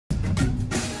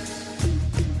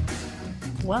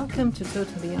Welcome to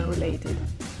Totally Unrelated,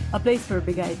 a place for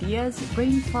big ideas,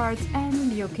 brain farts,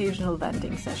 and the occasional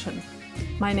venting session.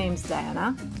 My name's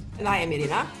Diana. And I am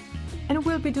Irina. And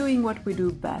we'll be doing what we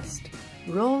do best,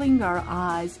 rolling our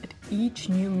eyes at each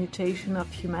new mutation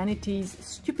of humanity's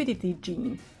stupidity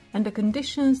gene and the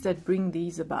conditions that bring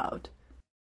these about.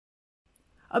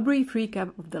 A brief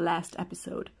recap of the last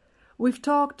episode. We've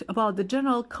talked about the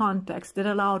general context that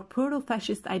allowed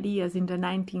proto-fascist ideas in the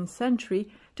 19th century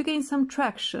to gain some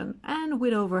traction and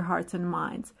win over hearts and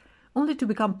minds, only to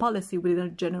become policy within a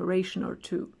generation or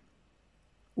two.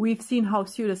 We've seen how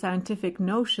pseudoscientific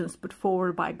notions put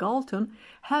forward by Galton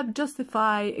help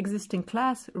justify existing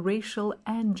class, racial,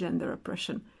 and gender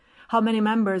oppression, how many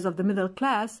members of the middle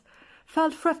class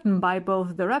felt threatened by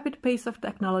both the rapid pace of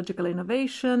technological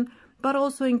innovation, but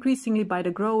also increasingly by the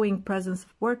growing presence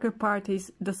of worker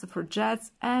parties, the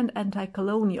suffragettes, and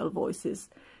anti-colonial voices.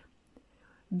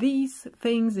 These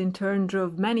things in turn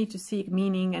drove many to seek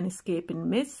meaning and escape in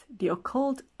myths, the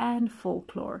occult, and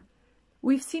folklore.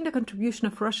 We've seen the contribution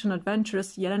of Russian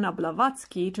adventuress Yelena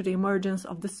Blavatsky to the emergence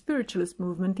of the spiritualist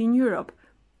movement in Europe,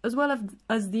 as well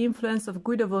as the influence of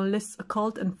Guido von List's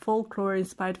occult and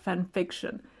folklore-inspired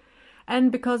fanfiction.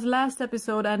 And because last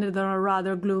episode ended on a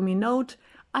rather gloomy note,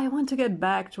 I want to get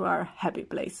back to our happy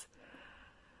place.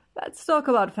 Let's talk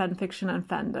about fanfiction and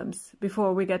fandoms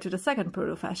before we get to the second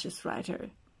proto-fascist writer.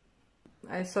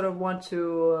 I sort of want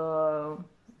to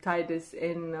tie this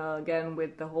in again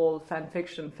with the whole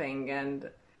fanfiction thing and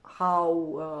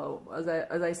how, as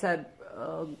I said,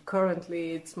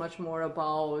 currently it's much more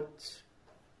about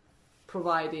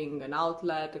providing an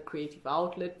outlet, a creative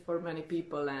outlet for many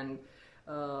people, and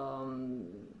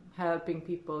helping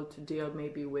people to deal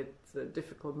maybe with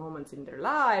difficult moments in their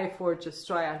life or just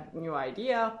try a new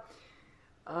idea.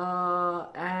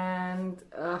 And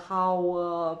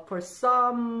how for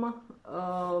some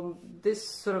this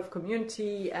sort of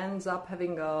community ends up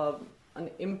having an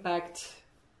impact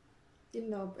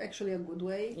In actually a good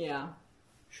way. Yeah.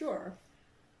 Sure.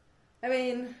 I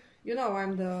mean,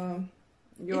 I'm the...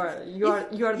 You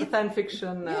are the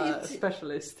fanfiction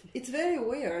specialist. It's very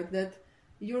weird that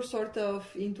you're sort of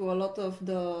into a lot of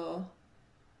the,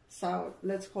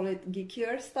 let's call it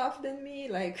geekier stuff than me.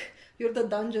 Like, you're the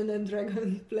Dungeon and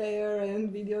Dragon player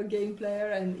and video game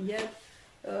player, and yet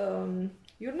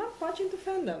you're not much into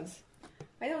fandoms.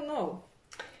 I don't know.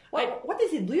 What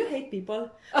is it? Do you hate people?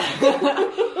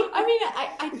 I mean,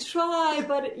 I try,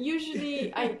 but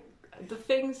usually the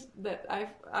things that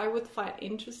I would find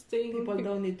interesting... People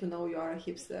don't need to know you are a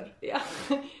hipster. Yeah.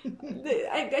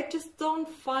 I just don't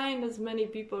find as many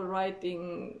people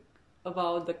writing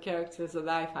about the characters that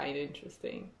I find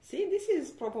interesting. See, this is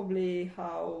probably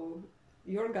how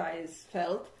your guys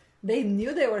felt. They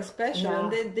knew they were special,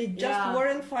 and they just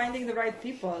weren't finding the right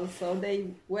people, so they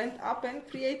went up and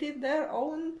created their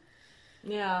own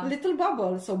little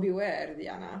bubble. So beware,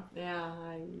 Diana. Yeah,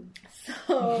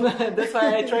 so that's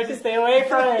why I try to stay away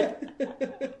from it.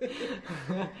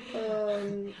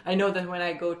 I know that when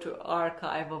I go to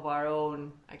archive of our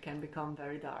own, I can become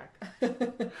very dark.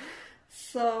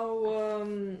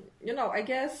 So I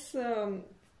guess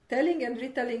telling and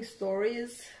retelling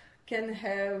stories can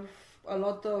have a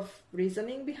lot of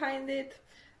reasoning behind it.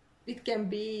 It can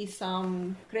be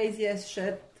some crazy as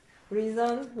shit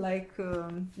reason, like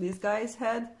these guys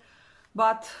had,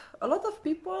 but a lot of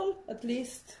people, at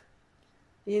least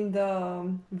in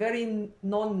the very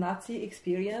non-Nazi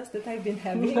experience that I've been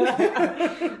having,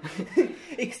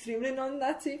 extremely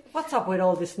non-Nazi. What's up with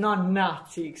all this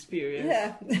non-Nazi experience?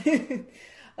 Yeah.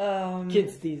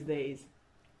 Kids these days.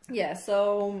 Yeah,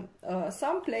 so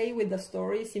some play with the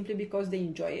story simply because they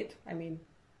enjoy it. I mean,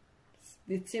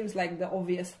 it seems like the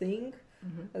obvious thing,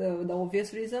 the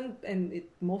obvious reason, and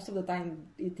most of the time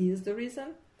it is the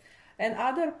reason. And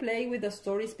other play with the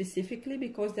story specifically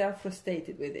because they are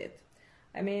frustrated with it.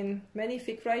 I mean, many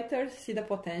fic writers see the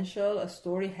potential a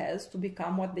story has to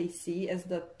become what they see as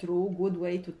the true good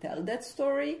way to tell that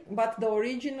story, but the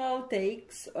original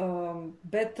takes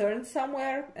bad turn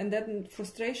somewhere, and then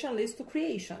frustration leads to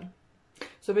creation.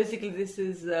 So basically this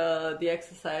is the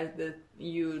exercise that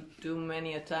you do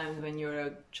many a times when you're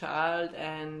a child,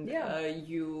 and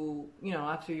you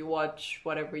after you watch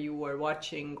whatever you were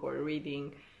watching or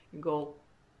reading, you go,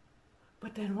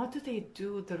 but then what do they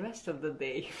do the rest of the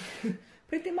day?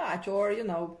 Pretty much, or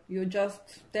you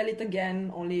just tell it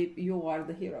again, only you are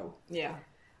the hero. Yeah.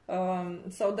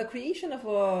 So the creation of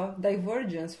a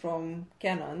divergence from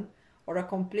canon or a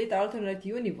complete alternate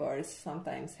universe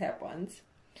sometimes happens,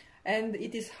 and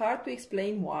it is hard to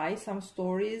explain why some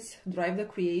stories drive the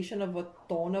creation of a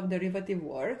ton of derivative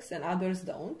works and others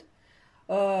don't.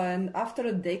 And after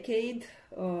a decade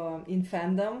in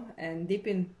fandom and deep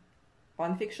in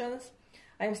fanfictions,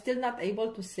 I'm still not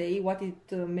able to say what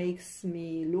it makes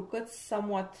me look at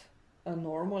somewhat a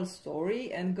normal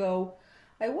story and go,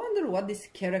 I wonder what this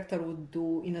character would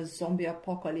do in a zombie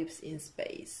apocalypse in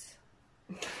space.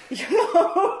 You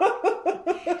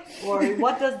know? Or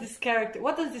what does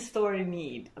this story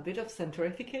need? A bit of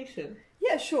centrification?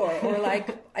 Yeah, sure. Or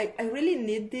like, I really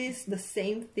need the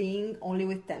same thing, only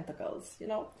with tentacles, you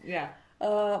know? Yeah.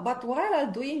 But while I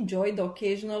do enjoy the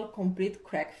occasional complete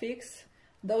crack fix,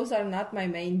 those are not my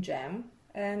main jam.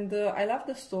 And I love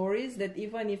the stories that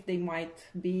even if they might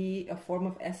be a form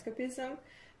of escapism,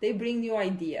 they bring new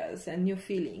ideas and new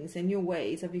feelings and new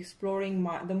ways of exploring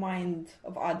the mind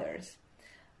of others.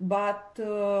 But,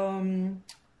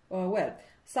 well,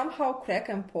 somehow crack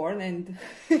and porn and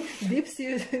deep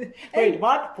series... Wait,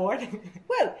 what? Porn?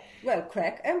 Well,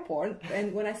 crack and porn.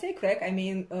 And when I say crack, I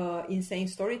mean insane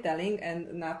storytelling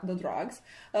and not the drugs.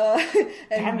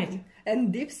 Damn it.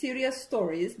 And deep, serious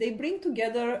stories, they bring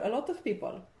together a lot of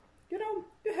people. You know,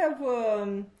 you have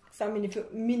some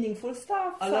meaningful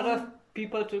stuff. A lot of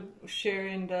people to share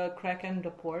in the crack and the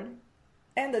porn.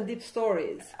 And the deep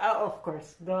stories. Of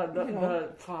course. I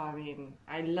mean,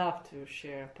 I love to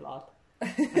share plot.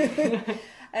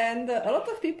 And a lot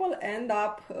of people end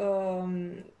up, a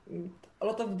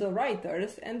lot of the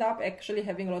writers end up actually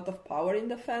having a lot of power in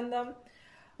the fandom.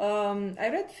 I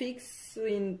read fics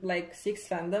in like 6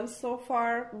 fandoms so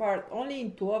far, but only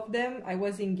in 2 of them I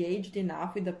was engaged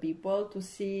enough with the people to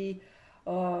see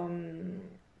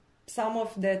some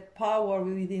of that power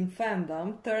within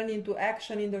fandom turn into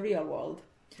action in the real world.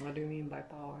 What do you mean by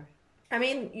power? I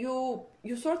mean, you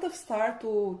sort of start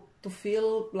to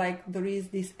feel like there is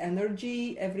this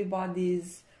energy,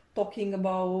 everybody's talking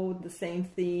about the same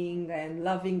thing and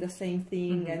loving the same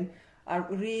thing, and are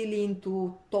really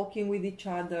into talking with each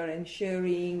other and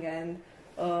sharing and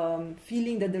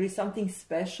feeling that there is something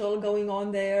special going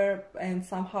on there, and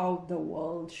somehow the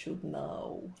world should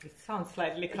know. It sounds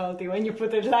slightly culty when you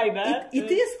put it like that. It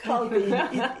is culty.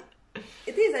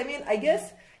 It is. I mean, I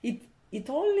guess it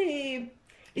only...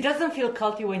 It doesn't feel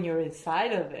culty when you're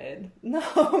inside of it. No,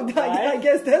 right? I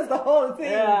guess that's the whole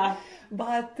thing. Yeah.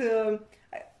 But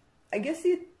I guess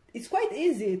it's quite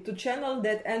easy to channel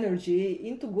that energy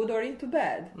into good or into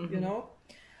bad, you know?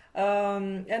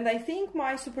 And I think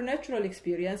my supernatural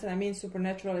experience, and I mean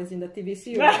supernatural is in the TV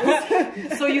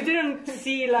series. So you didn't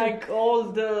see like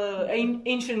all the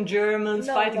ancient Germans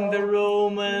fighting the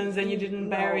Romans, and you didn't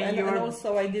bury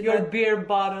your beer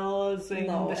bottles in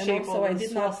the shape of a swastika. I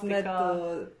did not met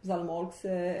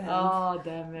Zalmoxes. Oh,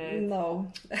 damn it.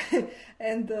 No.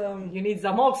 And you need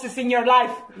Zalmoxes in your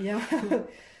life. Yeah.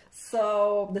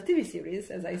 So the TV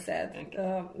series, as I said,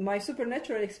 my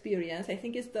supernatural experience, I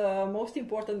think, is the most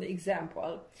important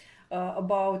example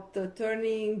about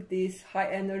turning this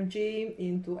high energy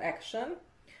into action.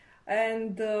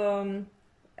 And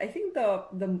I think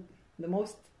the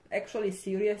most actually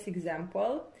serious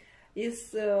example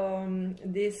is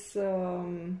this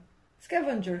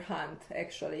scavenger hunt.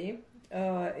 Actually,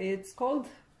 it's called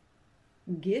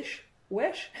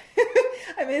Wesh.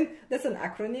 I mean, that's an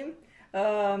acronym.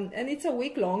 And it's a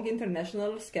week-long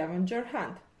international scavenger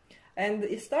hunt. And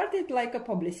it started like a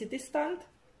publicity stunt.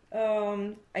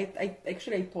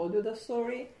 I told you the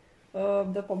story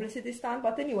of the publicity stunt,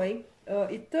 but anyway,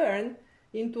 it turned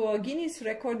into a Guinness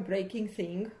record-breaking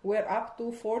thing where up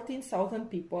to 14,000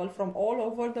 people from all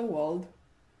over the world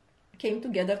came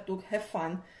together to have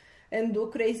fun and do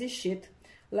crazy shit,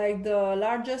 like the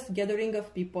largest gathering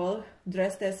of people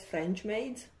dressed as French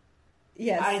maids.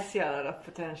 Yes. I see a lot of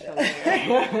potential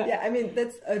there. Yeah, I mean,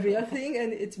 that's a real thing,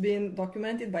 and it's been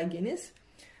documented by Guinness.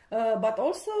 But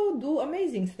also do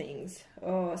amazing things.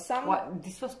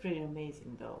 This was pretty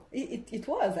amazing, though. It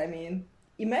was, I mean,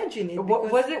 imagine it.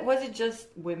 Was it just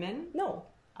women? No.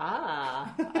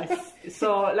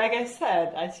 So, like I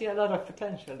said, I see a lot of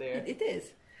potential there. It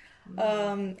is.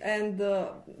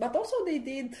 But also they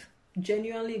did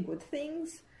genuinely good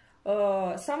things.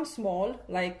 Some small,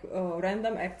 like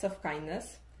random acts of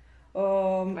kindness.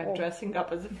 Like dressing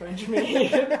up as a French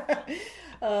maid.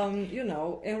 You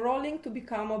know, enrolling to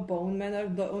become a bone marrow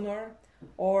donor,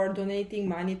 or donating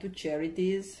money to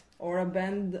charities, or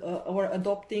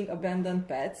adopting abandoned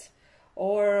pets,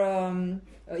 or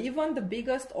even the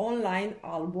biggest online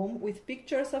album with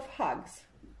pictures of hugs.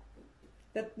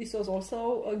 This was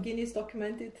also a Guinness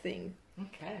documented thing.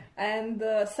 Okay. And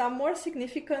some more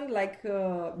significant, like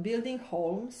building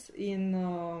homes in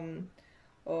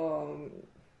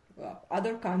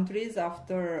other countries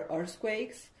after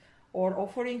earthquakes, or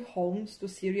offering homes to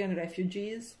Syrian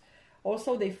refugees.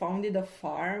 Also, they founded a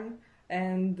farm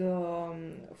and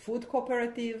food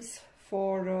cooperatives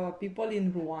for people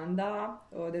in Rwanda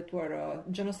that were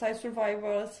genocide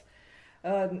survivors.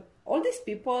 All these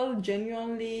people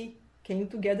genuinely came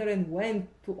together and went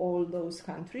to all those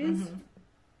countries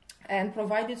and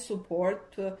provided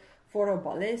support for a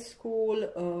ballet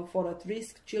school, for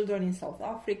at-risk children in South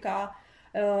Africa.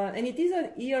 And it is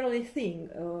a yearly thing.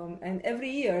 And every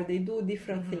year they do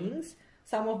different things.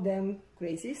 Some of them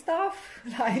crazy stuff,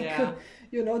 like,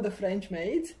 the French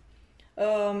maids.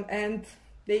 And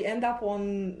they end up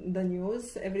on the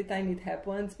news every time it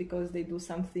happens because they do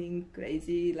something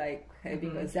crazy, like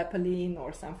having a Zeppelin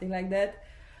or something like that.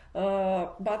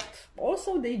 But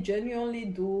also they genuinely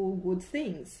do good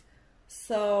things.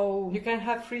 So you can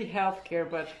have free healthcare,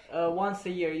 but once a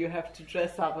year you have to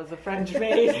dress up as a French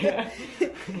maid.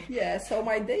 Yeah, so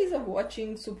my days of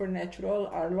watching Supernatural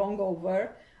are long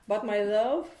over, but my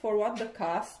love for what the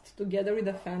cast, together with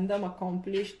the fandom,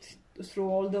 accomplished through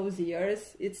all those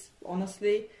years, it's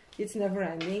never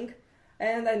ending.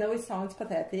 And I know it sounds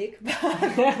pathetic, but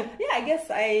yeah, I guess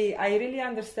I really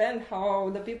understand how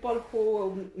the people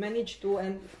who manage to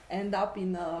end up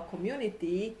in a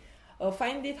community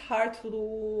find it hard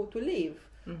to live.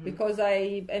 Because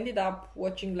I ended up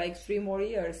watching like 3 more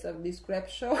years of this crap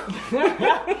show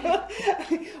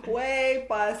way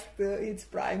past its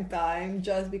prime time,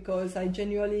 just because I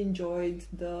genuinely enjoyed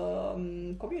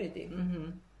the community.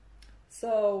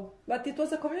 So, but it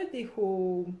was a community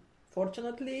who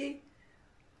fortunately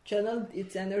channeled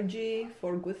its energy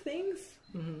for good things.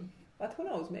 But who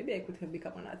knows, maybe I could have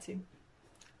become a Nazi.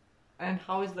 And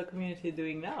how is the community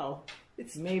doing now?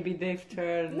 Maybe they've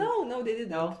turned... No, they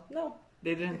didn't. No.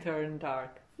 They didn't turn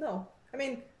dark. No. I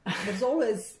mean, there's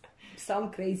always some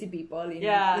crazy people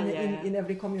in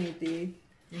every community.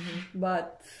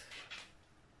 But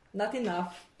not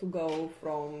enough to go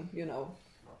from,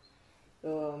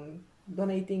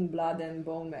 donating blood and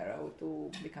bone marrow to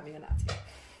becoming a Nazi.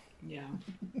 Yeah.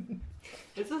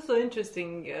 It's also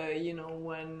interesting,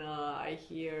 when I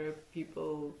hear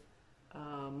people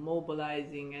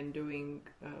mobilizing and doing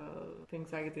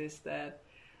things like this, that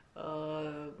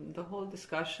the whole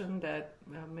discussion that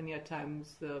many a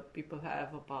times people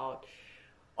have about,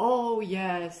 oh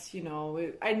yes,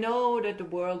 I know that the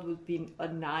world would be a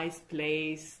nice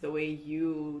place the way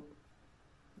you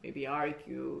maybe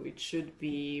argue it should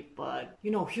be, but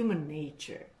human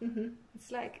nature.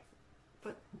 It's like,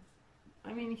 but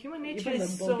I mean, human nature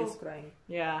is so... is crying.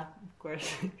 Yeah, of course.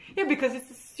 Yeah, because it's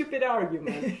a stupid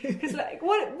argument. Because like,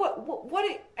 what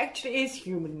it actually is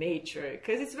human nature?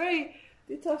 Because it's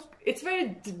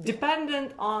very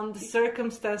dependent on the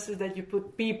circumstances that you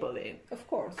put people in. Of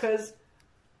course. Because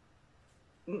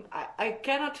I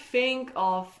cannot think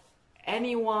of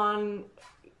anyone,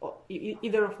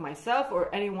 either of myself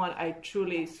or anyone I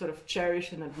truly sort of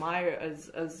cherish and admire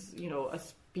as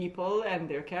people and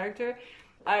their character.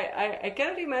 I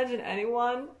cannot imagine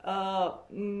anyone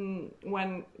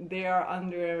when they are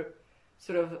under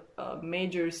sort of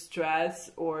major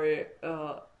stress or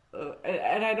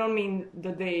and I don't mean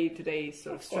the day-to-day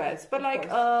sort of stress, but like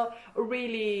a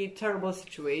really terrible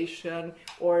situation,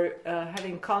 or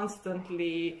having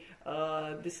constantly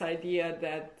this idea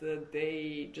that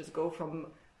they just go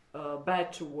from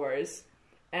bad to worse,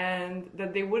 and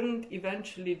that they wouldn't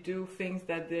eventually do things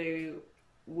that they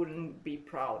wouldn't be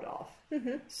proud of.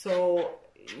 So,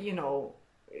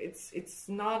 it's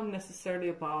not necessarily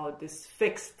about this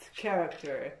fixed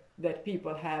character that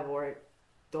people have or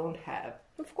don't have.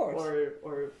 Of course.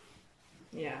 Or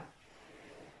yeah.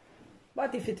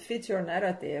 But if it fits your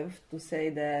narrative to say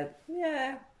that,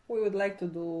 yeah, we would like to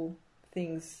do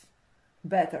things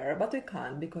better, but we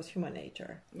can't because human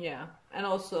nature. Yeah. And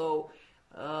also,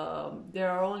 there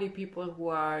are only people who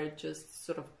are just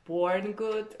sort of born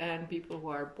good and people who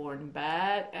are born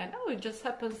bad, and it just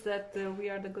happens that we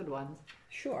are the good ones.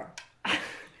 Sure.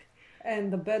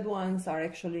 And the bad ones are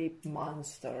actually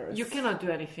monsters. You cannot do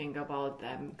anything about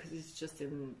them because it's just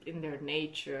in their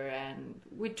nature, and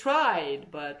we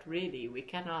tried, but really we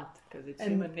cannot because it's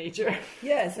human nature.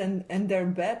 Yes, and their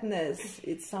badness,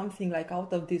 it's something like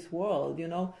out of this world,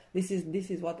 This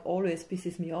is what always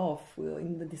pisses me off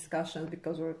in the discussions,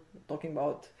 because we're talking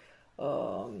about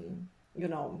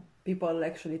people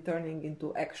actually turning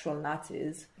into actual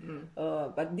Nazis.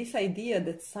 But this idea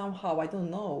that somehow, I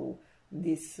don't know,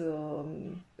 this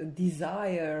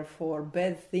desire for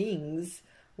bad things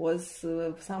was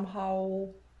somehow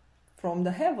from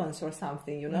the heavens or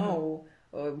something,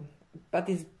 but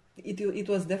it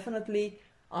was definitely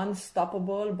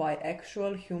unstoppable by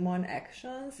actual human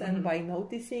actions and by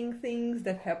noticing things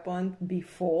that happened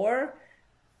before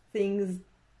things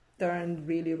turned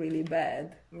really, really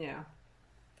bad. Yeah.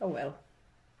 Oh well.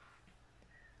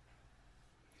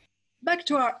 Back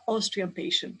to our Austrian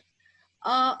patient.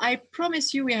 I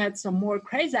promise you we had some more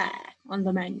crazy on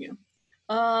the menu.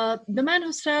 The man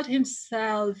who styled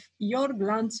himself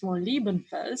Lanz von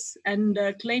Liebenfels and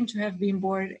claimed to have been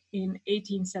born in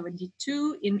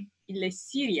 1872 in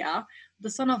Illyria, the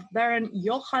son of Baron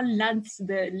Johann Lanz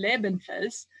de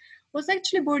Liebenfels, was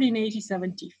actually born in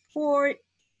 1874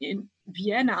 in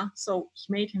Vienna, so he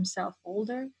made himself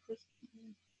older.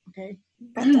 Okay.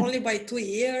 But only by 2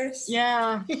 years?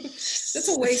 Yeah. That's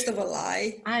a waste of a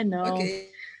lie. I know. Okay.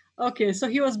 Okay, so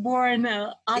he was born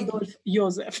Adolf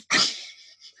Joseph.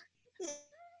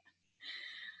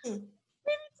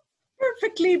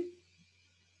 Perfectly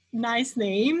nice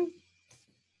name.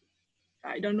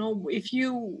 I don't know if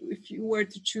you were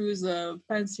to choose a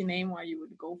fancy name, why you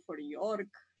would go for York,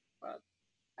 but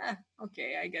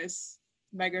okay, I guess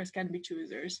beggars can be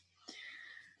choosers.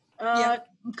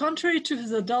 Contrary to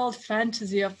his adult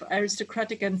fantasy of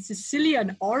aristocratic and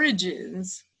Sicilian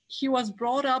origins, he was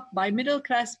brought up by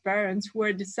middle-class parents who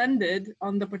were descended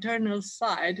on the paternal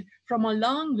side from a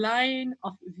long line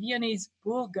of Viennese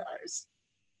burghers.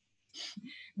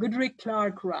 Goodrick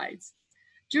Clark writes,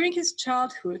 during his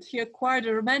childhood, he acquired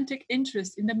a romantic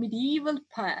interest in the medieval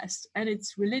past and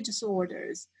its religious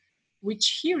orders,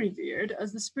 which he revered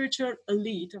as the spiritual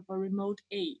elite of a remote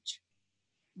age.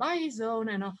 By his own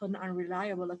and often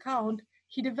unreliable account,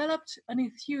 he developed an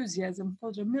enthusiasm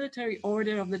for the military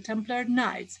order of the Templar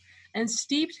Knights and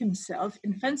steeped himself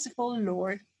in fanciful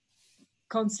lore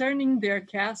concerning their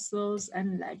castles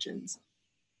and legends.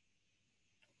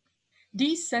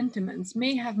 These sentiments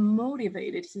may have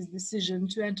motivated his decision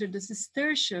to enter the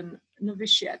Cistercian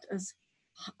novitiate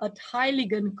at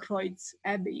Heiligenkreuz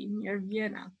Abbey near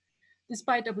Vienna.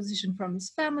 Despite opposition from his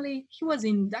family, he was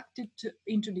inducted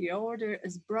into the order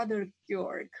as Brother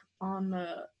Georg on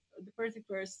the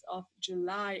 31st of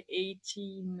July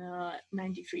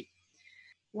 1893.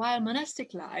 While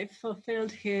monastic life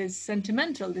fulfilled his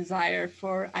sentimental desire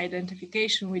for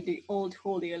identification with the old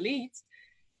holy elites,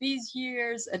 these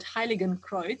years at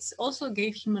Heiligenkreuz also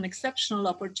gave him an exceptional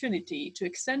opportunity to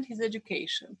extend his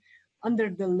education under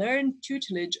the learned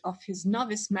tutelage of his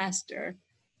novice master,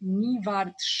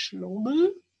 Nieward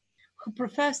Schlobel, who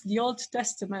professed the Old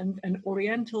Testament and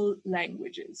Oriental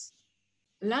languages.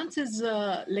 Lanz's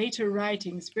later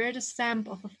writings bear the stamp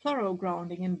of a thorough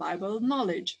grounding in Bible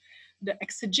knowledge, the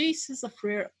exegesis of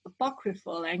rare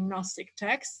apocryphal agnostic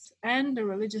texts, and the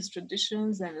religious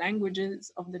traditions and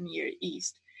languages of the Near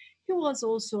East. He was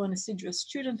also an assiduous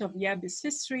student of the Abbey's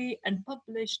history and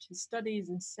published his studies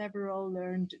in several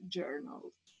learned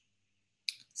journals.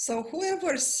 So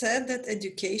whoever said that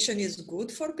education is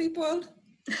good for people?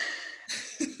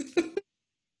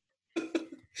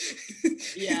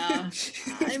 Yeah,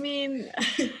 I mean,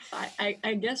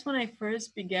 I guess when I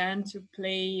first began to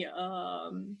play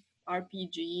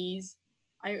RPGs,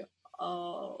 I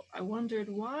wondered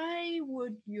why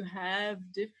would you have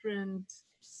different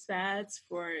stats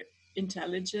for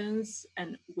intelligence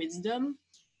and wisdom?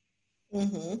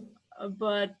 Mm-hmm.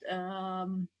 But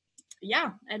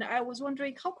yeah, and I was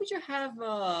wondering how could you have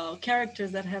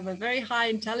characters that have a very high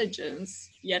intelligence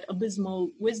yet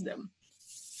abysmal wisdom?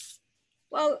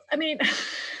 Well, I mean,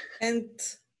 and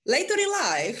later in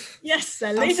life, yes,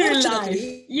 later in life,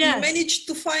 yes, you managed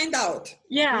to find out.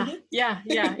 Yeah,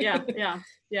 Mm-hmm.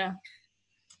 yeah.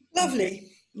 Lovely. Okay.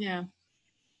 Yeah.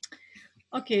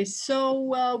 Okay,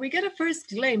 so we get a first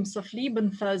glimpse of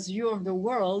Liebenfels' view of the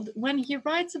world when he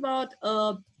writes about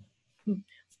a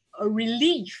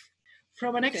relief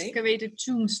from an excavated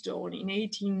tombstone in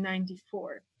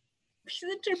 1894.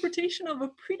 His interpretation of a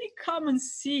pretty common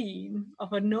scene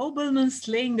of a nobleman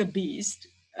slaying a beast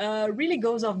really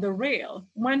goes off the rail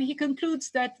when he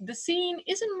concludes that the scene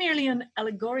isn't merely an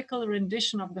allegorical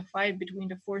rendition of the fight between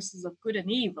the forces of good and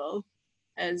evil,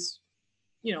 as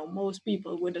most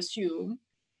people would assume,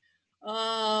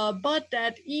 but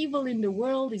that evil in the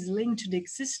world is linked to the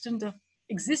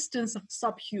existence of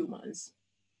subhumans.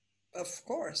 Of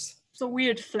course. So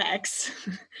weird flex.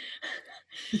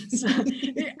 So,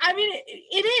 I mean,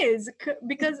 it is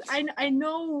because I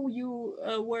know you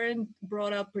weren't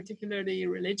brought up particularly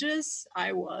religious.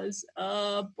 I was,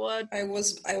 but I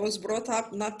was brought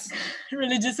up not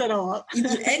religious at all. In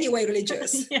any way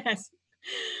religious. Yes.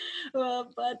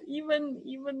 But even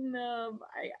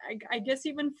I guess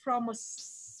even from a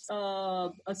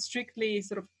strictly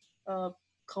sort of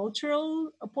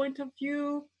cultural point of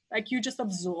view, like you just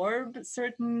absorb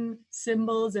certain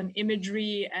symbols and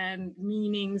imagery and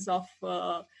meanings of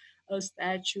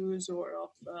statues or of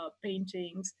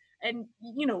paintings, and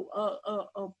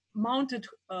a mounted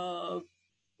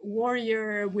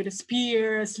warrior with a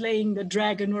spear slaying a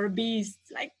dragon or a beast.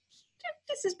 Like,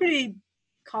 this is pretty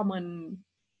common.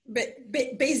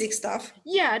 Basic stuff.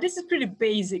 Yeah, this is pretty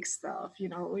basic stuff, you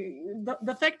know.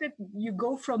 The fact that you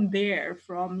go from there,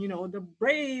 from, you know, the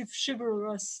brave,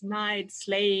 chivalrous knight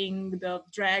slaying the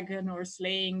dragon or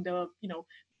slaying the, you know,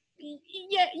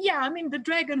 yeah, I mean, the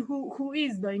dragon who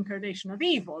is the incarnation of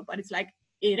evil, but it's like,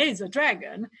 it is a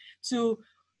dragon, to,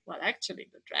 well, actually,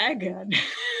 the dragon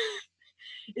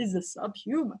is a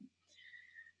subhuman.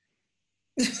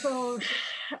 So,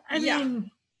 I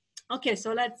mean, okay,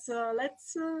 so let's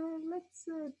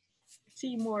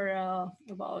see more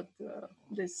about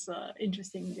this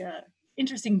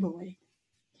interesting boy.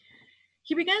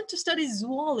 He began to study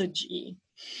zoology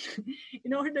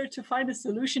in order to find a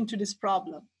solution to this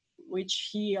problem, which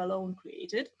he alone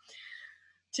created.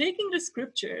 Taking the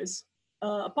scriptures,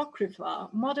 apocrypha,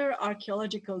 modern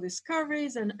archaeological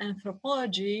discoveries, and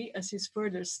anthropology as his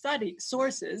further study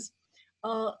sources,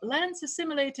 Lanz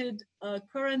assimilated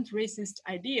current racist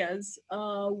ideas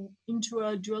into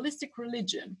a dualistic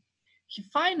religion. He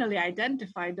finally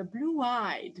identified the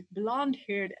blue-eyed,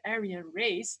 blonde-haired Aryan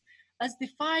race as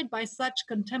defined by such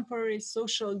contemporary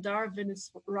social Darwinist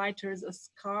writers as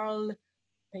Karl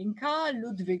Penka,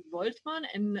 Ludwig Woltmann,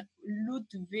 and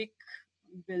Ludwig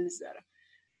Wilser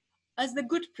as the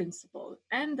good principle,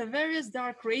 and the various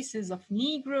dark races of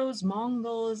Negroes,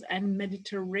 Mongols, and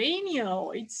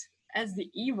Mediterraneanoids as the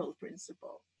evil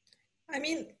principle. I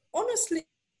mean, honestly,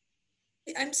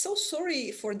 I'm so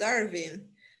sorry for Darwin.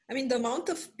 I mean, the amount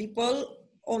of people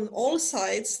on all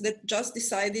sides that just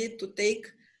decided to take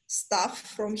stuff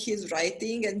from his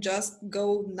writing and just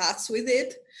go nuts with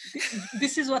it.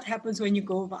 This is what happens when you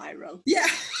go viral. Yeah.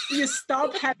 You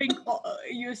stop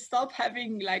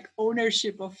having like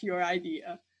ownership of your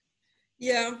idea.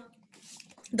 Yeah.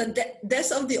 The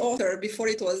death of the author before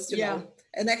it was, you know,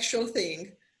 an actual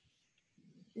thing.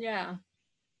 Yeah.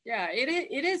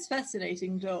 It is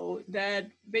fascinating though that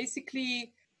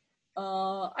basically,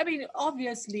 I mean,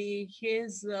 obviously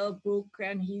his book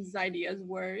and his ideas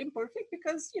were imperfect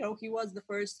because, you know, he was the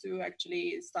first to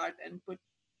actually start and put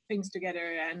things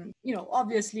together, and, you know,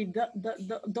 obviously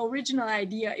the original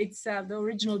idea itself, the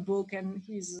original book and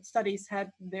his studies had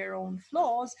their own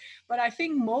flaws, but I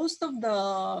think most of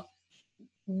the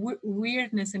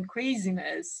weirdness and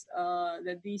craziness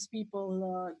that these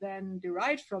people then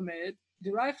derive from it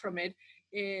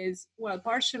is, well,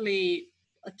 partially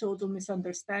a total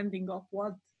misunderstanding of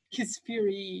what his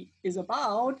theory is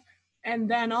about, and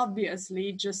then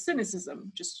obviously just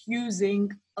cynicism, just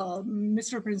using a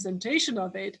misrepresentation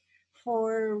of it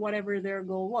for whatever their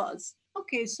goal was.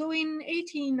 Okay, so in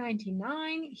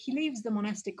 1899, he leaves the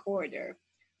monastic order,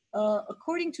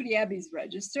 according to the abbey's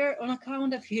register, on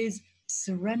account of his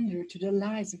surrender to the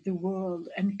lies of the world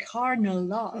and carnal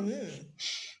love.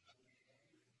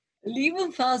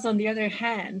 Liebenfels, on the other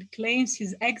hand, claims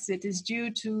his exit is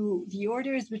due to the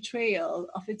order's betrayal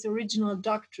of its original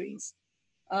doctrines,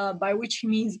 by which he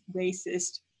means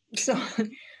racist. So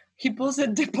he pulls a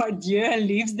Depardieu and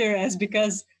leaves their ass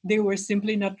because they were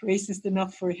simply not racist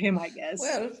enough for him, I guess.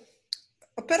 Well,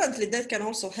 apparently that can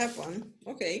also happen.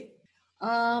 Okay.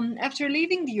 After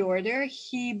leaving the order,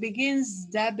 he begins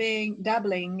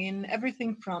dabbling in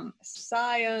everything from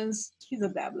science, he's a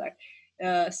dabbler,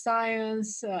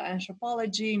 science,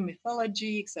 anthropology,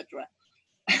 mythology, etc.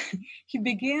 He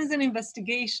begins an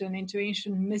investigation into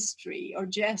ancient mystery,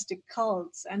 orgiastic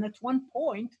cults, and at one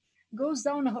point goes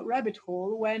down a rabbit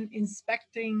hole when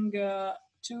inspecting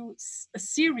two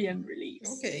Assyrian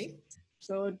reliefs. Okay.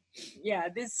 So, yeah,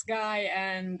 this guy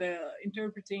and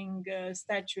interpreting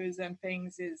statues and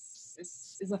things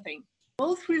is a thing.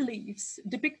 Both reliefs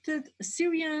depicted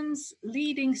Assyrians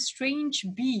leading strange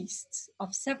beasts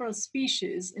of several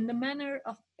species in the manner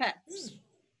of pets.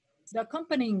 The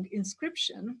accompanying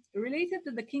inscription related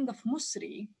that the king of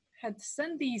Musri had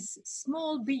sent these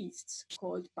small beasts,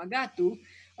 called Pagatu,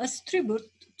 as tribute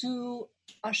to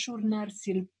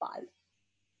Ashurnarsilpal.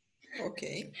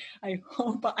 Okay. I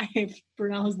hope I have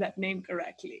pronounced that name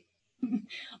correctly.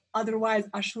 Otherwise,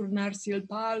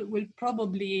 Ashurnarsilpal will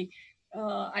probably,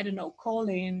 call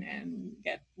in and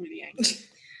get really angry.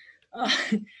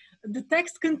 The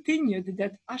text continued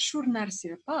that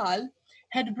Ashurnarsilpal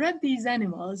had bred these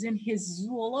animals in his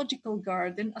zoological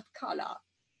garden at Kala.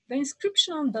 The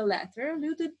inscription on the latter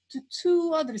alluded to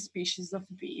two other species of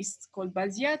beasts called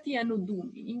Baziati and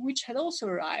Udumi, which had also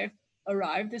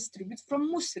arrived as tributes from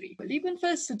Musri.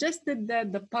 Liebenfels suggested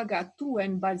that the Pagatu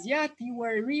and Baziati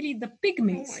were really the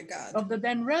pygmies of the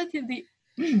then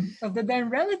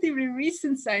relatively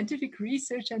recent scientific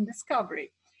research and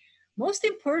discovery. Most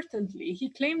importantly, he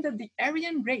claimed that the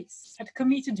Aryan race had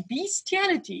committed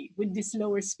bestiality with this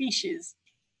lower species,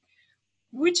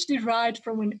 which derived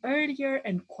from an earlier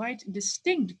and quite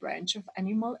distinct branch of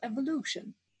animal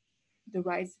evolution.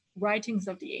 The writings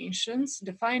of the ancients,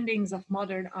 the findings of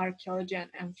modern archaeology and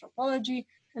anthropology,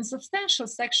 and substantial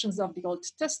sections of the Old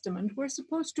Testament were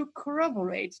supposed to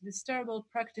corroborate this terrible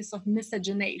practice of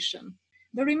miscegenation.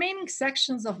 The remaining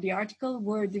sections of the article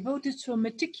were devoted to a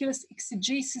meticulous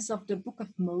exegesis of the Book of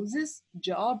Moses,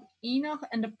 Job, Enoch,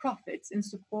 and the prophets in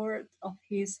support of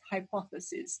his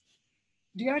hypothesis.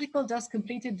 The article thus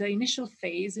completed the initial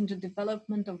phase in the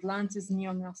development of Lanz's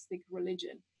neo-Gnostic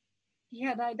religion. He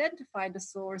had identified the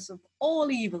source of all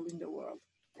evil in the world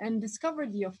and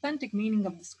discovered the authentic meaning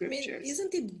of the scriptures. I mean,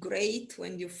 isn't it great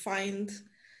when you find,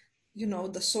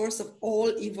 the source of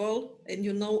all evil and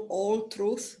all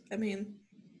truth? I mean,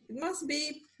 it must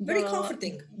be very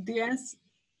comforting. The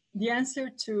answer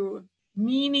to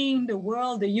meaning, the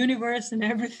world, the universe, and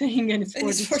everything, and it's 42.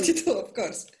 It's 42, of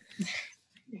course.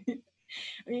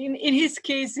 In his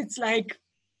case, it's like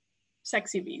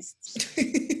sexy beasts.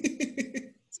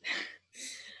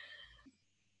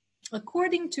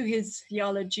 According to his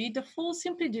theology, the fall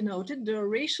simply denoted the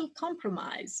racial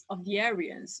compromise of the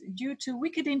Aryans due to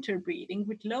wicked interbreeding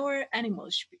with lower animal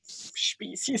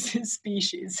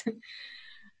species.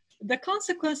 The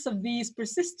consequence of these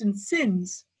persistent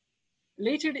sins,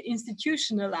 later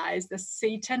institutionalized as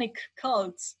satanic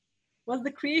cults, was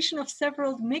the creation of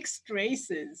several mixed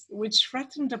races, which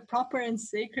threatened the proper and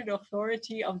sacred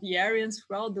authority of the Aryans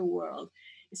throughout the world,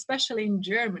 especially in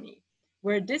Germany,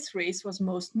 where this race was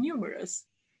most numerous.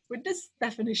 With this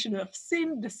definition of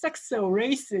sin, the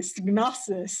sexo-racist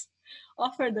Gnosis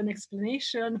offered an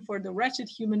explanation for the wretched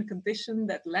human condition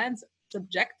that Lanz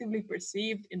subjectively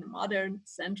perceived in modern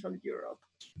Central Europe.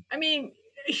 I mean,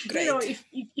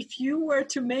 if you were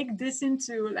to make this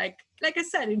into, like I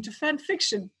said, into fan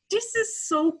fiction, this is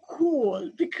so cool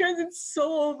because it's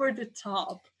so over the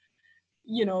top.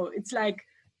 It's like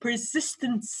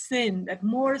persistent sin that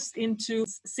morphs into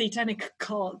satanic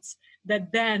cults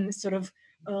that then sort of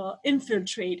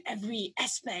infiltrate every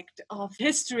aspect of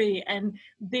history, and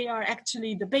they are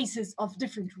actually the basis of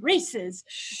different races.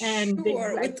 And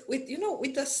sure,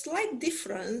 with a slight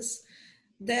difference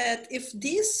that if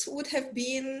this would have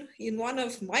been in one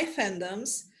of my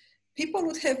fandoms, people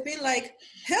would have been like,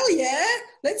 hell yeah,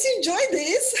 let's enjoy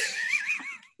this.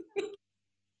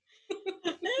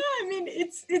 Yeah, I mean,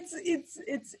 it's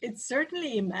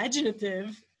certainly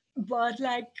imaginative, but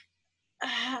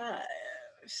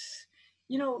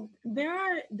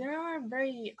there are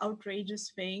very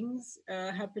outrageous things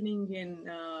happening in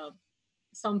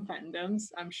some fandoms.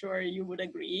 I'm sure you would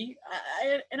agree.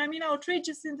 I mean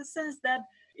outrageous in the sense that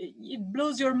it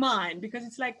blows your mind, because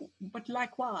it's like, but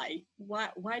like why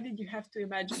did you have to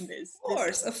imagine this?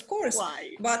 Of course.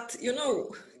 Why? But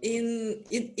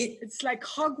it's like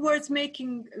Hogwarts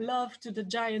making love to the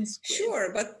giant squid.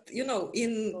 Sure, but in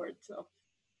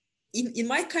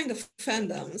my kind of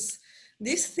fandoms,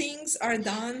 these things are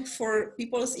done for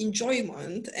people's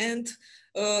enjoyment and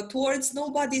towards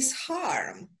nobody's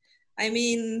harm. I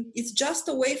mean, it's just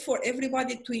a way for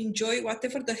everybody to enjoy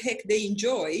whatever the heck they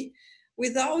enjoy,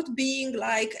 without being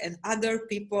like, and other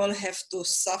people have to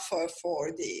suffer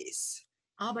for this.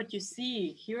 But you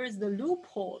see, here's the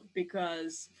loophole,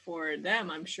 because for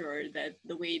them, I'm sure that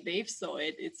the way they've saw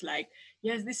it, it's like,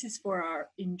 yes, this is for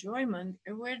our enjoyment,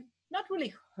 and we're not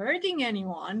really hurting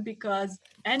anyone, because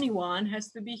anyone has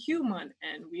to be human,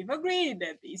 and we've agreed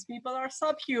that these people are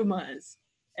subhumans.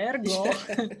 Ergo.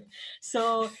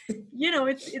 So,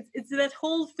 it's that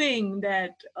whole thing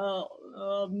that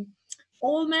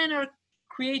all men are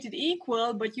created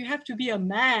equal, but you have to be a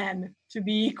man to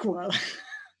be equal.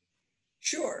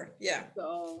 Sure, yeah.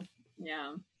 So,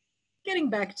 yeah. Getting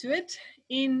back to it,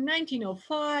 in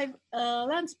 1905,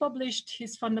 Lanz published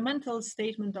his fundamental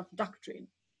statement of doctrine,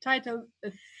 titled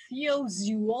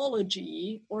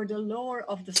Theozoology, or the lore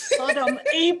of the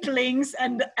Sodom-Apelings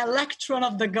and the Electron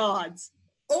of the gods.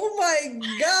 Oh my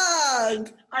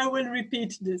God! I will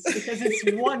repeat this because it's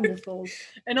wonderful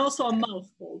and also a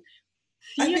mouthful.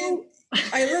 I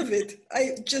love it.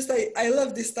 I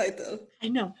love this title. I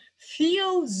know.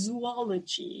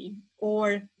 Theozoology,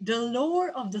 or the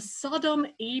lore of the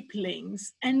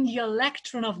Sodom-Apelings and the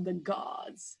Electron of the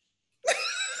gods.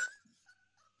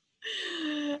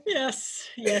 Yes.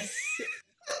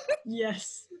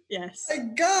 My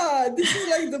God, this is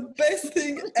like the best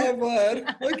thing ever.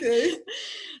 Okay.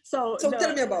 So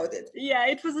tell me about it. Yeah,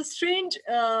 it was a strange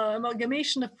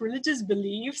amalgamation of religious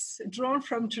beliefs drawn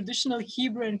from traditional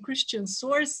Hebrew and Christian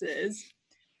sources,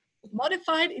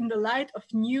 modified in the light of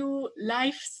new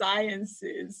life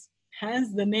sciences,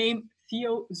 hence the name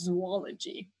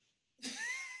theozoology.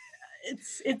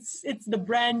 It's the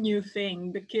brand new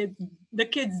thing. The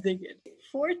kids dig it.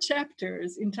 4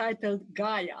 chapters entitled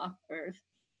Gaia, Earth,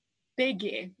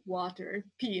 Pege, water,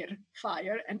 Pir,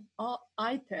 fire, and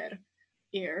Aether,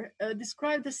 air,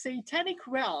 describe the satanic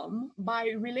realm by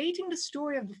relating the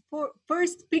story of the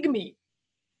first pygmy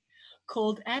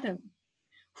called Adam,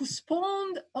 who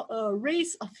spawned a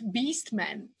race of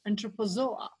beastmen,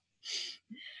 anthropozoa.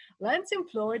 Lanz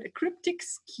employed a cryptic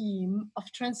scheme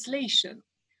of translation,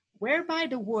 whereby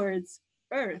the words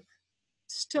earth,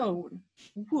 stone,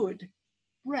 wood,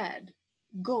 bread,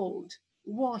 gold,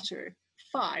 water,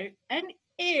 fire, and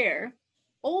air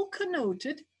all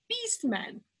connoted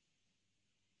beastmen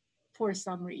for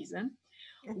some reason,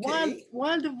 Okay.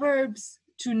 while the verbs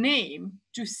to name,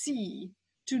 to see,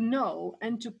 to know,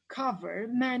 and to cover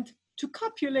meant to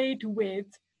copulate with,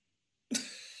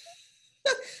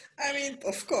 I mean,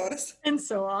 of course. and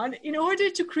so on, in order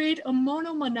to create a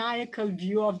monomaniacal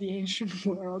view of the ancient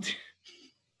world.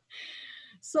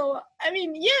 So, I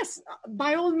mean, yes,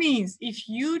 by all means, if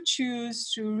you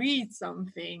choose to read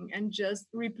something and just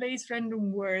replace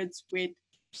random words with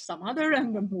some other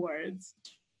random words,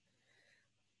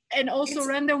 and also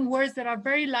random words that are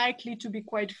very likely to be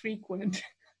quite frequent,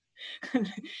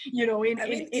 you know,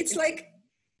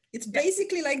 it's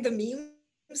basically like the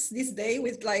memes this day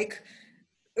with like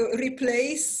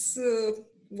replace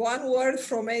one word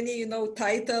from any, you know,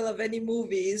 title of any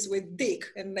movies with dick,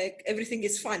 and like everything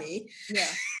is funny. Yeah.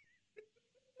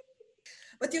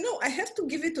 But you know, I have to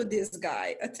give it to this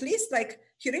guy. At least like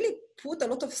he really put a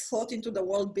lot of thought into the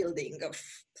world building of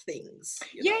things.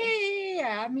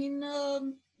 Yeah. I mean,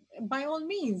 by all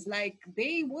means, like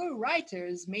they were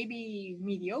writers, maybe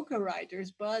mediocre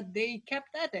writers, but they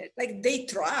kept at it. Like they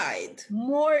tried.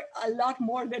 A lot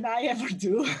more than I ever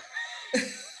do.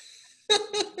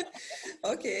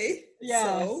 Okay.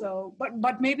 Yeah. So,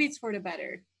 but maybe it's for the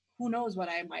better. Who knows what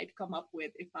I might come up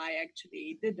with if I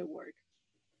actually did the work.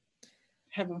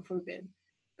 Heaven forbid.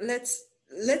 Let's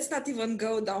not even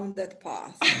go down that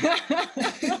path.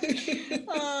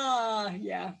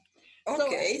 Yeah.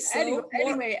 Okay, so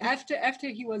anyway, after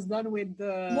he was done with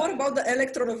the more about the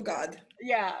Electron of God.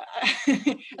 Yeah,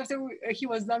 after he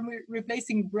was done with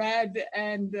replacing bread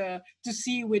and to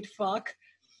see with fuck.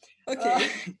 Okay.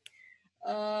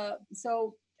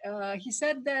 So he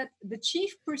said that the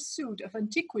chief pursuit of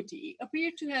antiquity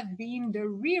appeared to have been the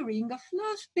rearing of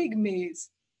love pygmies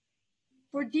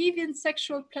for deviant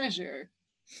sexual pleasure.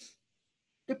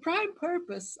 The prime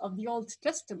purpose of the Old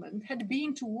Testament had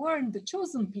been to warn the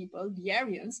chosen people, the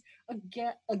Aryans,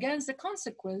 against the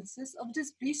consequences of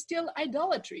this bestial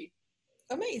idolatry.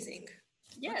 Amazing.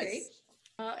 Yes. Okay.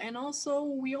 And also,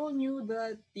 we all knew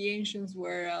that the ancients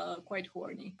were quite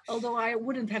horny. Although I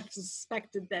wouldn't have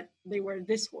suspected that they were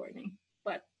this horny.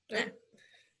 But Okay.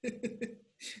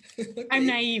 I'm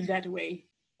naive that way.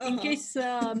 In case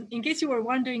you were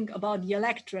wondering about the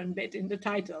Electron bit in the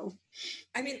title.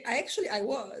 I mean, I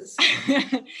was.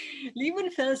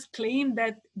 Liebenfels claimed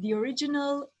that the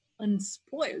original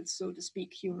unspoiled, so to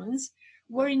speak, humans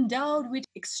were endowed with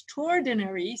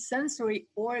extraordinary sensory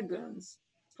organs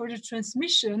for the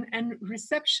transmission and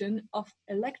reception of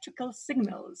electrical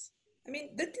signals. I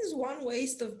mean, that is one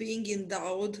waste of being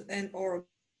endowed an organ.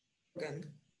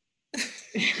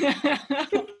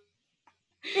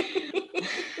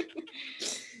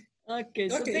 Okay,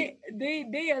 so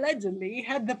they allegedly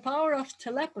had the power of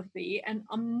telepathy and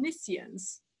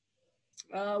omniscience,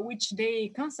 which they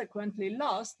consequently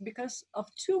lost because of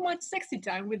too much sexy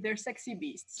time with their sexy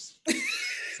beasts.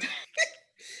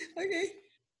 Okay.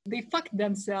 They fucked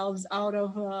themselves out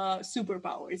of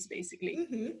superpowers, basically.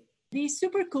 Mm-hmm. These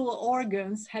super cool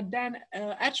organs had then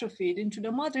atrophied into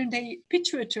the modern day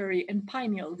pituitary and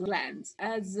pineal glands.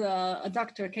 As a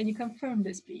doctor, can you confirm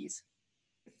this, please?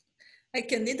 I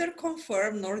can neither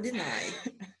confirm nor deny.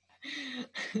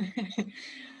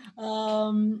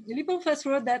 Liebenfels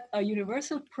wrote that a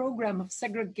universal program of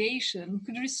segregation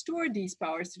could restore these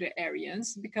powers to the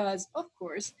Aryans because, of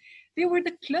course, they were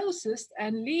the closest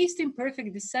and least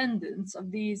imperfect descendants of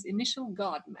these initial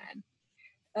god-men.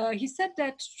 He said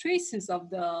that traces of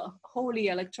the holy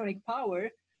electronic power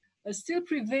still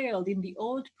prevailed in the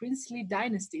old princely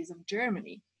dynasties of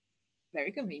Germany.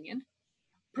 Very convenient.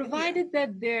 Provided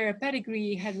that their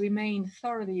pedigree had remained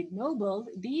thoroughly noble,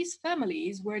 these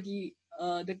families were the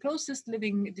closest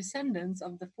living descendants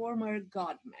of the former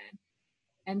godmen.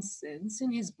 And since,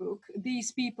 in his book,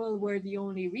 these people were the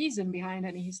only reason behind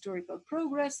any historical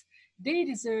progress, they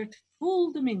deserved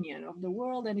full dominion of the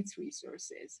world and its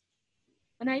resources.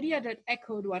 an idea that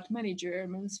echoed what many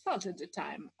Germans felt at the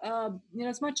time. In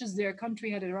as much as their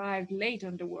country had arrived late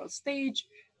on the world stage,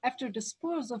 after the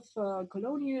spores of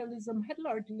colonialism had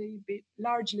largely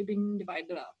been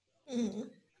divided up. Mm-hmm.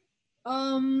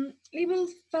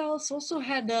 Liebenfels also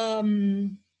had, how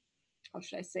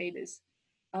should I say this,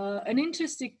 an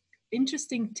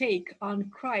interesting take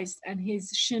on Christ and his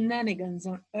shenanigans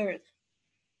on earth.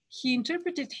 He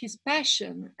interpreted his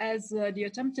passion as the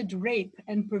attempted rape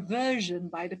and perversion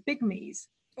by the pygmies,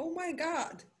 Oh my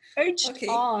God. urged Okay.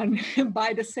 on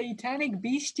by the satanic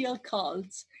bestial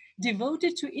cults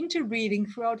devoted to interbreeding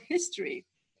throughout history,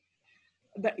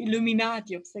 the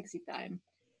Illuminati of sexy time,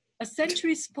 a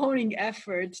century-spawning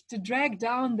effort to drag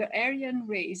down the Aryan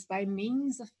race by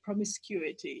means of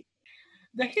promiscuity.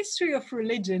 The history of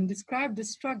religion described the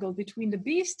struggle between the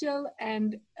bestial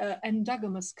and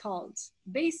endogamous cults,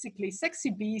 basically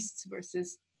sexy beasts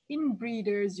versus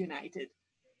inbreeders united.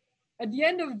 At the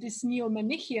end of this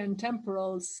neo-Manichaean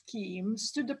temporal scheme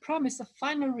stood the promise of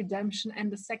final redemption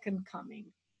and the second coming.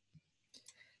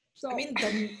 So, I mean,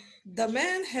 the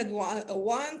man had a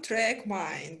one-track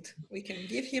mind. We can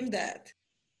give him that.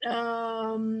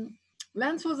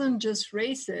 Lanz wasn't just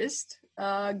racist.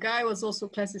 Guy was also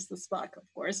classist as fuck, of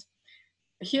course.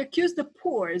 He accused the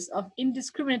Poors of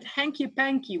indiscriminate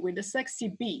hanky-panky with the sexy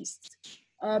beasts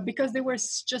because they were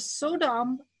just so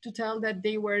dumb to tell that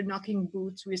they were knocking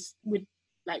boots with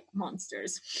like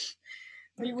monsters.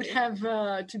 They would have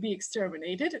to be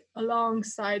exterminated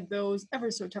alongside those ever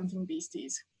so tempting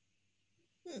beasties.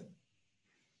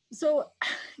 So,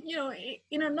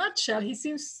 in a nutshell, he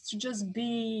seems to just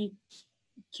be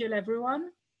kill everyone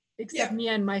except me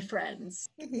and my friends,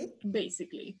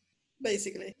 basically.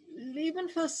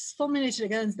 Liebenfels fulminated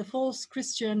against the false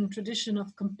Christian tradition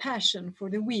of compassion for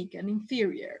the weak and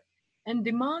inferior, and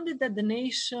demanded that the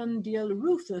nation deal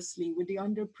ruthlessly with the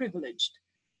underprivileged.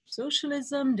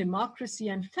 Socialism, democracy,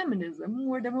 and feminism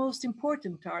were the most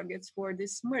important targets for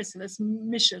this merciless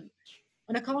mission,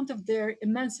 on account of their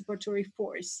emancipatory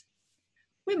force.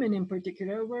 Women in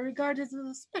particular were regarded as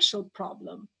a special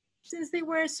problem, since they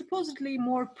were supposedly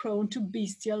more prone to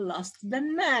bestial lust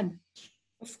than men.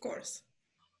 Of course.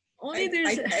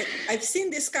 I've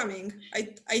seen this coming.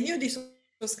 I knew this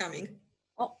was coming.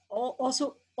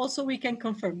 Also, we can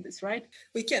confirm this, right?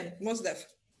 We can, most def.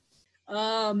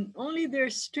 Only their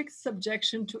strict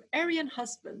subjection to Aryan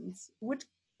husbands would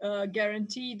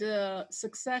guarantee the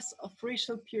success of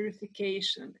racial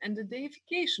purification and the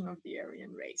deification of the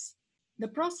Aryan race. The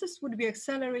process would be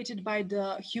accelerated by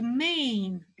the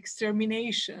humane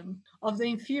extermination of the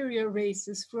inferior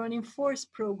races through an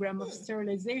enforced program of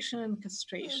sterilization and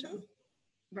castration.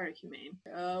 Very humane.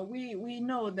 We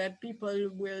know that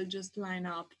people will just line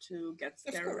up to get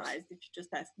sterilized if you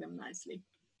just ask them nicely.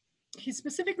 His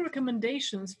specific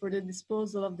recommendations for the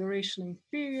disposal of the racial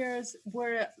inferiors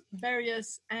were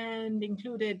various and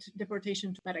included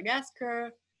deportation to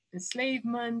Madagascar,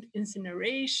 enslavement,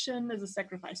 incineration as a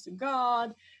sacrifice to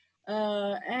God,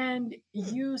 and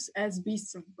use as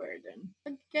beasts of burden.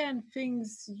 Again,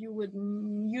 things you would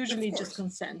usually just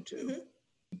consent to.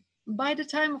 By the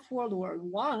time of World War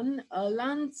I,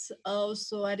 Lanz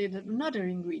also added another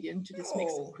ingredient to this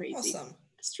mix of crazy. Awesome.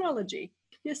 Astrology.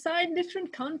 He assigned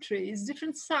different countries,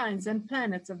 different signs and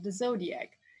planets of the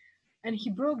zodiac, and he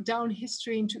broke down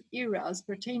history into eras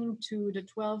pertaining to the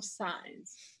 12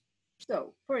 signs.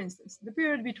 So, for instance, the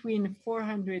period between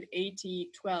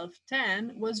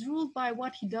 480-1210 was ruled by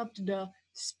what he dubbed the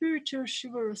spiritual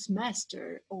chivalrous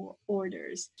master or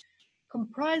orders,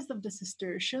 comprised of the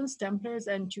Cistercians, Templars,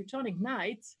 and Teutonic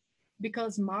Knights,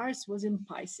 because Mars was in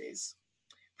Pisces.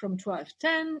 From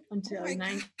 1210 until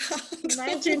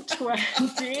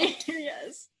 1920,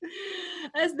 yes.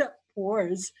 As the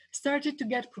Poors started to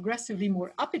get progressively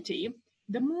more uppity,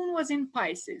 the moon was in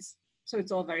Pisces. So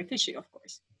it's all very fishy, of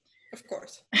course. Of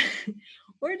course.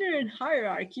 Order and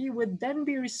hierarchy would then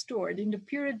be restored in the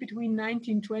period between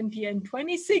 1920 and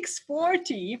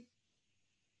 2640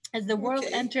 as the world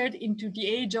entered into the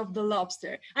age of the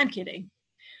lobster. I'm kidding.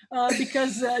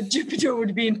 Because Jupiter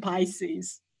would be in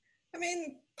Pisces. I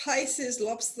mean, Pisces,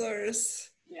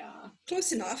 lobsters. Yeah.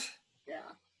 Close enough.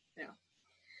 Yeah.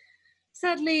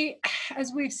 Sadly,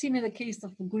 as we've seen in the case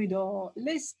of Guido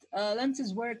List,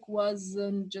 Lanz's work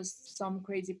wasn't just some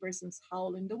crazy person's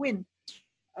howl in the wind.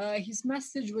 His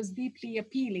message was deeply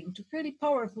appealing to fairly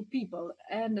powerful people,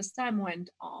 and as time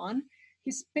went on,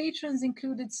 his patrons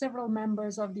included several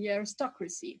members of the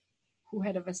aristocracy, who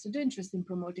had a vested interest in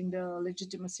promoting the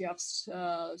legitimacy of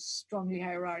strongly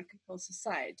hierarchical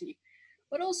society,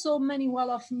 but also many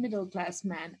well-off middle-class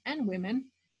men and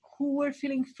women who were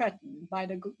feeling threatened by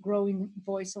the growing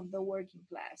voice of the working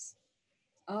class.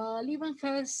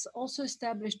 Liebenfels also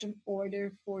established an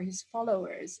order for his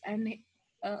followers, and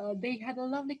they had a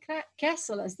lovely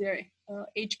castle as their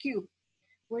HQ,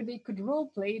 where they could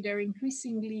roleplay their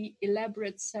increasingly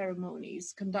elaborate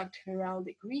ceremonies, conduct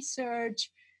heraldic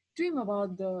research, dream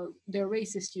about their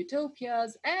racist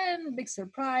utopias, and, big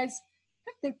surprise,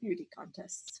 have their beauty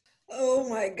contests. Oh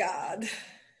my God.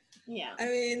 Yeah. I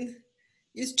mean,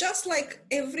 it's just like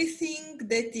everything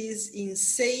that is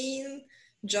insane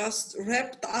just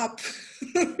wrapped up,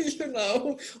 you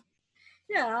know.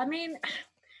 Yeah, I mean,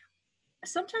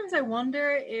 sometimes I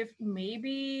wonder if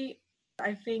maybe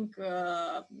I think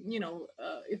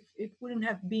if it wouldn't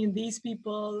have been these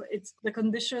people, it's the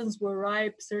conditions were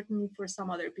ripe certainly for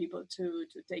some other people to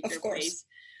take Of their course. place.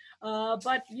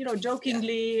 But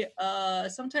jokingly,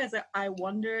 sometimes I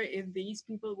wonder if these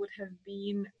people would have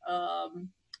been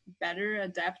better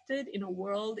adapted in a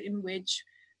world in which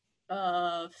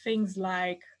things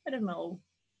like, I don't know,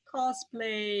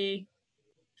 cosplay,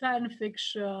 fan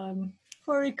fiction,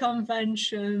 furry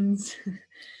conventions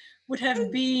would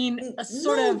have been a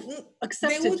sort of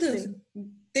accepted thing.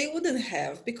 They wouldn't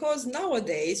have, because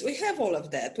nowadays we have all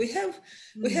of that. We have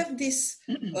these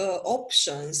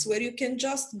options where you can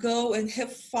just go and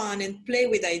have fun and play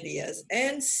with ideas,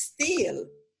 and still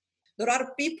there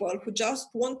are people who just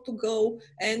want to go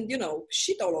and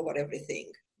shit all over everything,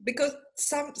 because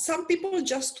some people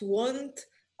just want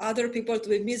other people to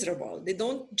be miserable. They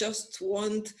don't just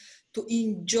want to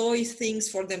enjoy things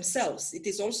for themselves. It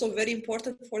is also very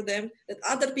important for them that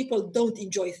other people don't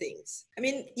enjoy things. I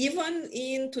mean, even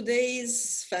in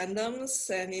today's fandoms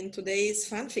and in today's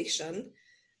fan fiction,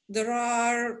 there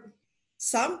are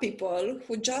some people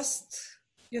who just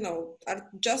are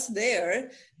just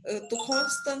there to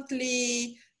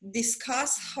constantly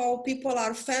discuss how people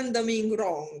are fandoming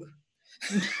wrong.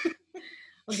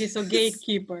 Okay, so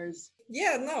gatekeepers.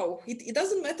 Yeah, no, it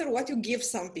doesn't matter what you give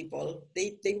some people.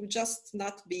 They will just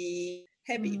not be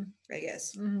happy, I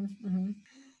guess.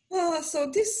 So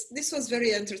this was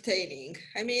very entertaining.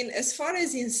 I mean, as far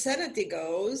as insanity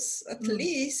goes, at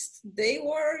least they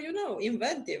were,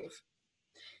 inventive.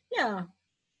 Yeah.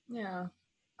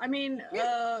 I mean,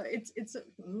 I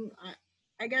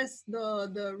guess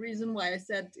the reason why I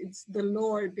said it's the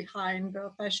lore behind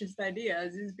the fascist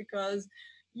ideas is because,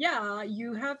 yeah,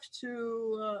 you have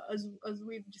to, as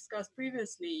we've discussed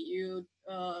previously, you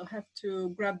have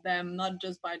to grab them not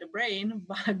just by the brain,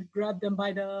 but grab them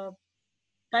by the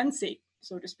fancy,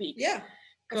 so to speak. Yeah,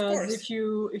 because if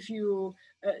you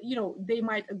they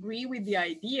might agree with the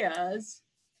ideas,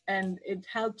 and it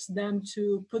helps them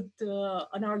to put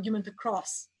an argument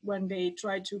across when they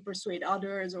try to persuade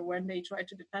others or when they try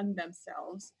to defend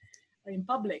themselves in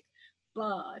public.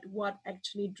 But what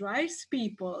actually drives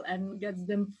people and gets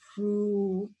them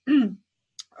through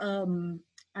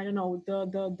I don't know,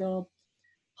 the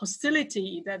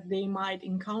hostility that they might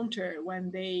encounter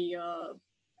when they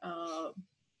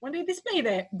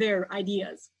display their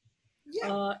ideas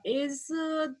is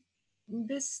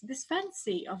this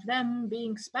fancy of them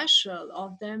being special,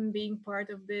 of them being part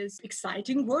of this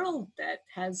exciting world that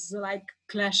has like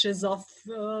clashes of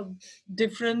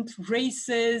different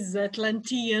races,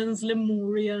 Atlanteans,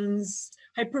 Lemurians,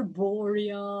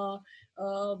 Hyperborea,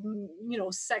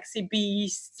 sexy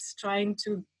beasts trying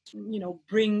to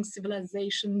bring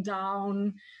civilization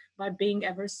down by being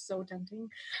ever so tempting.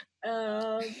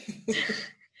 I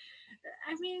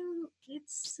mean,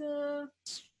 it's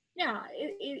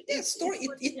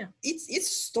it's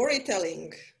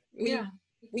storytelling.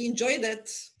 We enjoy that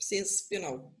since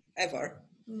ever.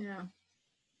 Yeah.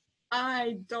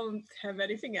 I don't have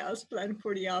anything else planned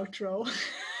for the outro.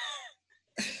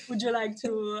 Would you like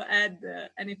to add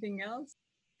anything else?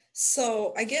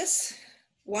 So I guess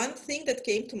one thing that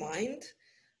came to mind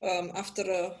after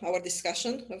our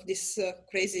discussion of these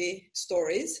crazy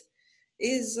stories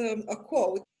is a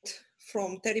quote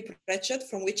from Terry Pratchett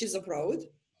from Witches Abroad,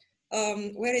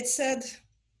 where it said,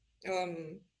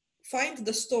 find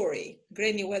the story,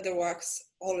 Granny Weatherwax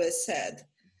always said.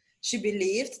 She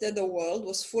believed that the world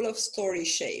was full of story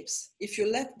shapes. If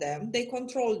you let them, they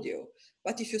controlled you.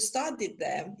 But if you studied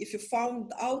them, if you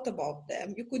found out about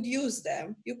them, you could use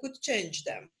them, you could change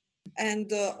them.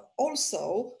 And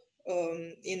also,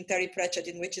 in Terry Pratchett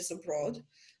in Witches Abroad,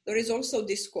 there is also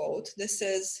this quote that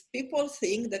says, people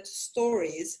think that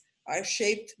stories are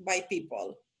shaped by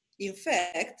people. In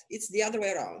fact, it's the other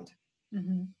way around.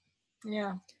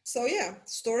 Yeah. So yeah,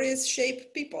 stories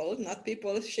shape people, not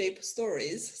people shape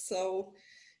stories. So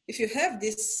if you have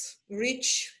this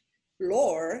rich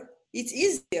lore, it's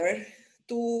easier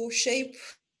to shape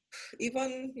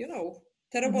even,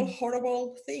 terrible,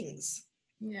 horrible things.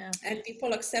 Yeah. And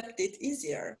people accept it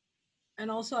easier. And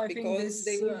also, I think because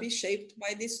they will be shaped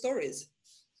by these stories.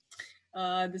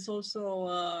 This also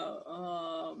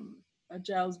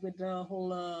gels with the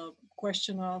whole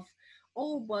question of,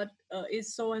 oh, but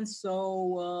is so and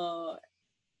so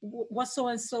was so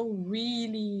and so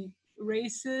really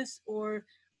racist, or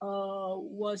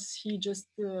was he just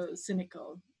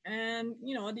cynical? And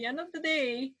at the end of the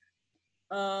day,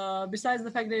 besides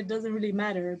the fact that it doesn't really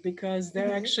matter because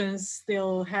their actions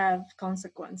still have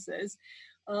consequences,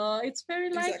 it's very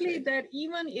likely that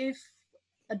even if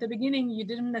at the beginning you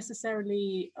didn't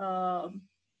necessarily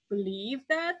believe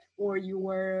that, or you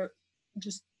were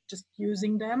just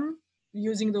using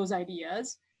those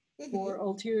ideas for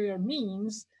ulterior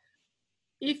means,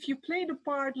 if you play the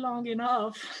part long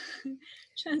enough,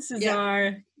 chances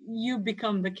are you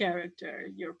become the character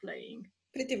you're playing.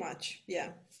 Pretty much, yeah.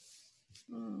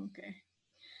 Okay.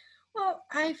 Well,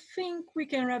 I think we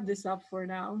can wrap this up for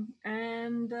now,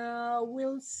 and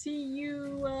we'll see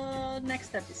you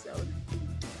next episode.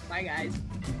 Bye, guys.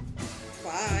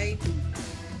 Bye.